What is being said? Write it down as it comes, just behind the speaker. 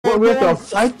we have to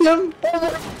fight them?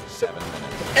 7 minutes.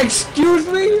 Excuse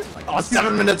me? Oh,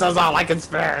 7 minutes is all I can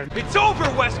spare. It's over,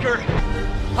 Wesker!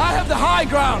 I have the high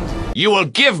ground! You will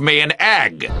give me an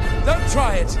egg! Don't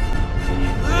try it!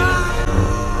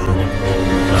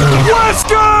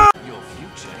 Wesker! Your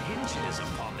future hinges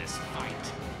upon this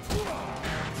fight.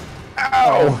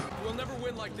 Ow! We'll never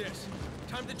win like this.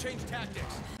 Time to change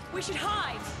tactics. We should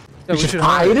hide. Yeah, We should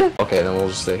hide? Okay, then we'll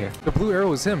just stay here. The blue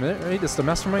arrow is him, right? It's the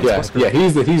mastermind. Yeah, It's Wesker. yeah,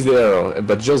 he's the arrow,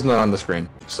 but Jill's not on the screen,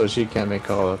 so she can't make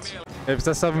callouts. If it's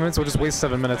at 7 minutes, we'll just waste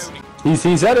 7 minutes. He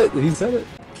said it. He said it.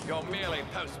 You're merely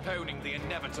postponing the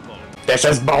inevitable. This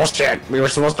is bullshit. We were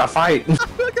supposed to fight.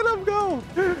 Look at him go!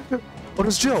 Oh,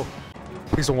 there's Jill.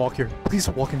 Please don't walk here. Please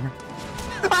don't walk in here.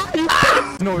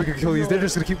 No, we can kill these. They're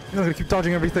just gonna keep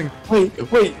dodging everything. Wait.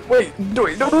 No.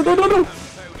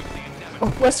 Oh,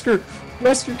 Wesker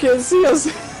can't see us.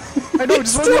 I know,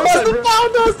 just still hasn't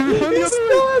found us. He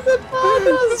still hasn't found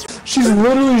us. She's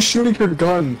literally shooting her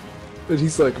gun, and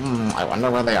he's like, I wonder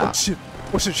where they are. Oh shit!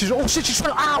 Oh shit! She's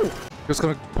trying. Ow! Just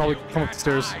gonna probably come up the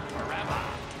stairs.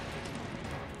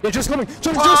 Yeah, just coming.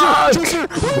 Just here.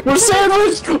 We're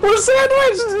sandwiched.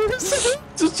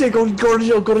 Just go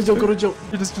to Jill.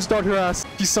 You just dodge her ass.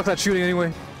 She sucks at shooting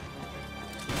anyway.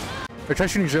 Or try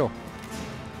shooting Jill.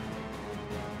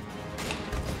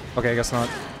 Okay, I guess not.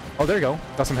 Oh, there you go.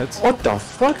 Got some hits. What the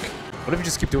fuck? What if you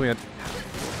just keep doing it?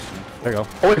 There you go.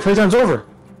 Oh wait, playtime's over.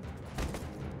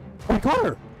 Oh, we caught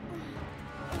her.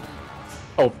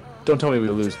 Oh, don't tell me we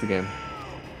lose the game.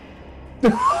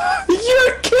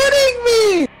 You're kidding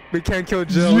me! We can't kill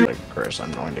Jill. Chris,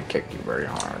 I'm going to kick you very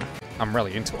hard. I'm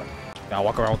really into it. I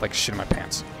walk around with like shit in my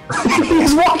pants.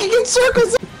 He's walking in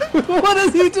circles! What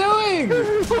is he doing?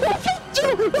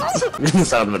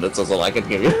 7 minutes is all I can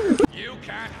give you. You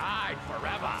can't hide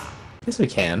forever. Yes, we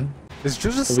can. Is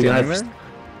Jill just We standing got there?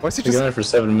 Why is he We're just? going for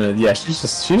 7 minutes. Yeah, she's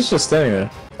just standing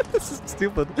there. This is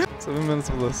stupid. 7 minutes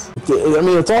of this. I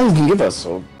mean, it's all he can give us,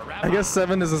 so... I guess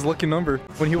 7 is his lucky number.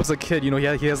 When he was a kid, you know,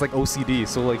 he has like OCD,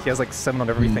 so like he has like 7 on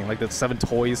everything. Like the 7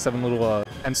 toys, 7 little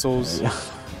pencils,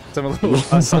 7 little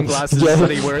sunglasses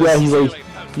that he wears. Yeah, he's like,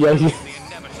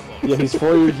 he's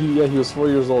 4 years. He was 4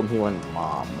 years old, and he went,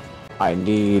 Mom, I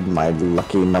need my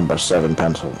lucky number 7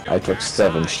 pencil. I took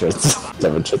 7 shits.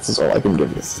 7 shits is all I can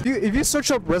give you. If you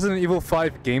search up Resident Evil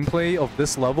 5 gameplay of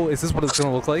this level, is this what it's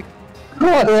gonna look like?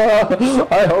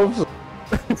 I hope so.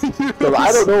 Because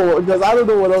I don't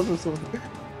know what else is so.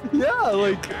 Yeah,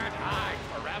 like.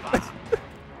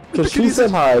 Because she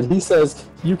said hide, he says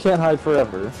you can't hide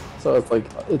forever. So it's like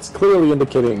it's clearly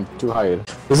indicating to hide.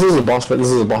 This is a boss, but this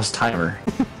is a boss timer.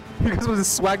 Because with his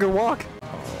swagger walk.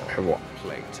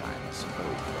 Playtime's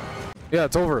over. Yeah,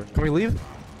 it's over. Can we leave?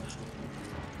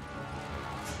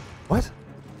 What?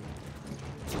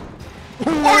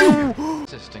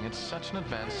 Existing at such an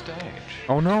advanced stage.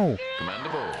 Oh no.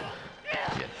 Commendable,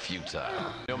 yet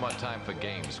futile. No more time for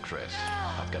games, Chris.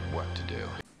 I've got work to do.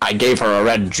 I gave her a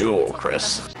red jewel,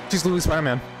 Chris. She's literally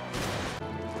Spider-Man.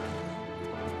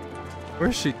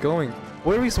 Where's she going?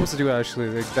 What are we supposed to do actually?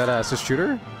 Like that just shoot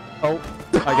her? Oh,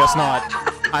 I guess not.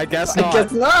 I guess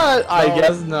not. I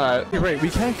guess not. Hey, right, we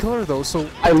can't kill her though, so...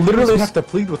 I literally have to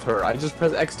plead with her. I just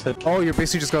press X to... Oh, you're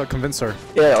basically just gotta convince her.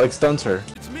 Yeah, it like stuns her.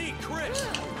 It's me, Chris.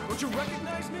 Don't you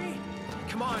recognize me?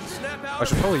 Come on, snap out. I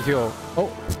should probably heal.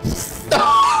 Oh.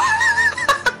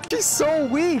 She's so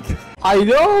weak! I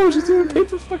know! She's doing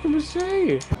paper fucking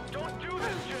mache! Don't do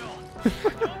this, Jill. I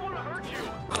don't want to hurt you.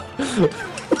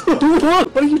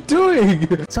 What are you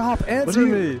doing? Stop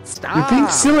answering me! Stop! You're being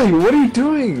silly! What are you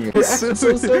doing? You're acting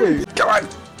so silly! Come on!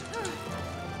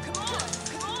 Come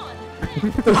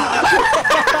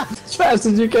on. As fast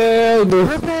as you can!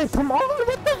 Rip it! Come on!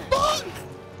 What the fuck?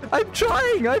 I'm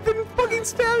trying! I've been fucking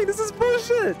spamming! This is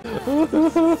bullshit! What the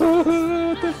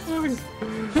fuck?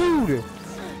 Dude!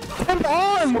 Come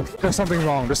on! There's something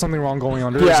wrong. There's something wrong going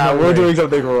on. Yeah, we're doing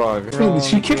something wrong.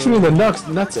 She kicks me in the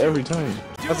nuts every time.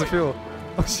 How's it feel?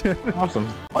 Oh shit. Awesome.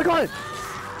 I got it!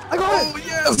 I got it!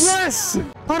 Yes! Yes!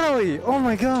 Finally! Oh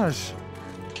my gosh!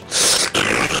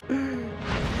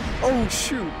 Oh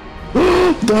shoot!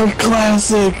 The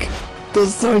classic! The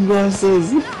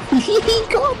sunglasses! He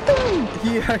got them!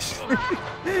 He actually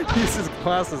used his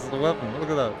glasses as a weapon. Look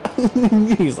at that.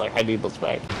 He's like, I need those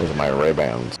back. Those are my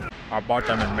Ray-Bans. I bought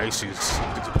them in Macy's.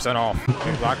 50% off.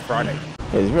 Black Friday.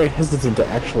 Yeah, he's very hesitant to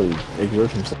actually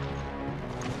exert himself.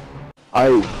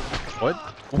 What?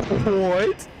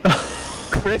 What?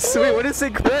 Chris? Wait, what did it say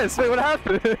Chris? Wait, what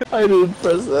happened? I didn't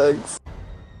press X.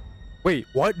 Wait,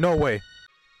 what? No way.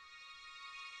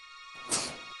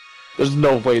 There's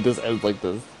no way this ends like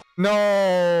this.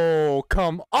 No!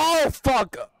 Come. Oh,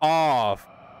 fuck off!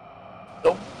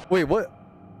 Nope. Wait, what?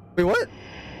 Wait, what?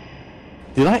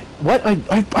 Did I? What? I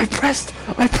pressed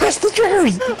the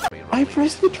triggers! I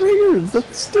pressed the triggers!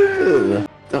 That's stupid!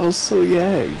 That was so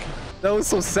yag. That was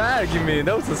so sad, you mean?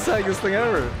 That was the saggest thing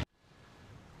ever.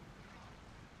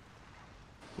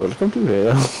 Welcome to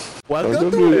hell.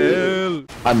 Welcome to hell.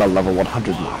 I'm a level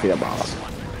 100 mafia boss.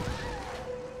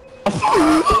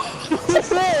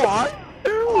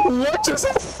 What just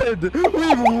happened? We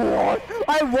won!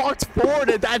 I walked forward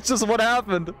and that's just what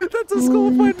happened. That's a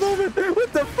skull-fight moment.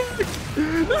 What the fuck?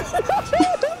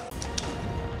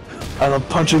 I love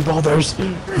punching boulders. How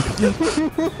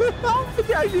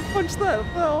did you punch that?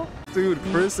 Hell? Dude,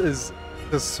 Chris is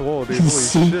just swole, dude. Holy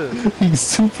shit. He's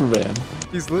Superman.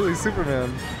 He's literally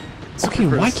Superman. Okay,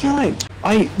 why can't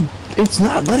I? It's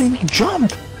not letting me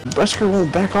jump. Wesker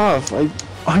won't back off.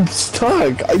 I'm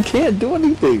stuck. I can't do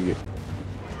anything.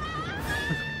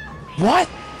 What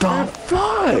the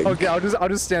fuck? Okay, I'll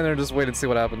just stand there and just wait and see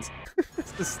what happens.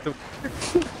 It's just stupid.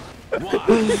 I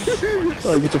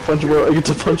get to punch more. I get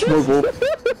to punch more.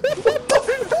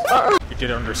 You did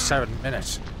it under 7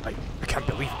 minutes. I can't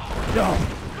believe it. No!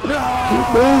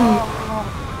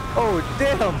 Oh,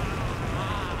 damn!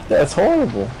 That's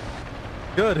horrible.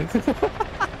 Good.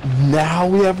 Now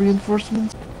we have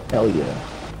reinforcements? Hell yeah.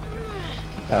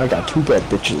 I got 2 bad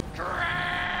bitches.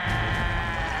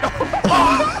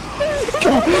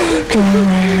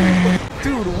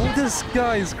 Dude, this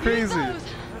guy is crazy.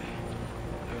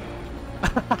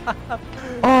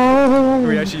 Can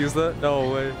we actually use that?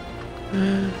 No way.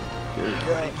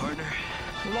 Ready, partner?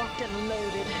 Locked and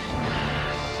loaded.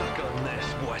 Suck on this,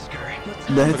 Wesker. Let's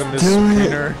Look at this do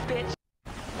screener. Bitch.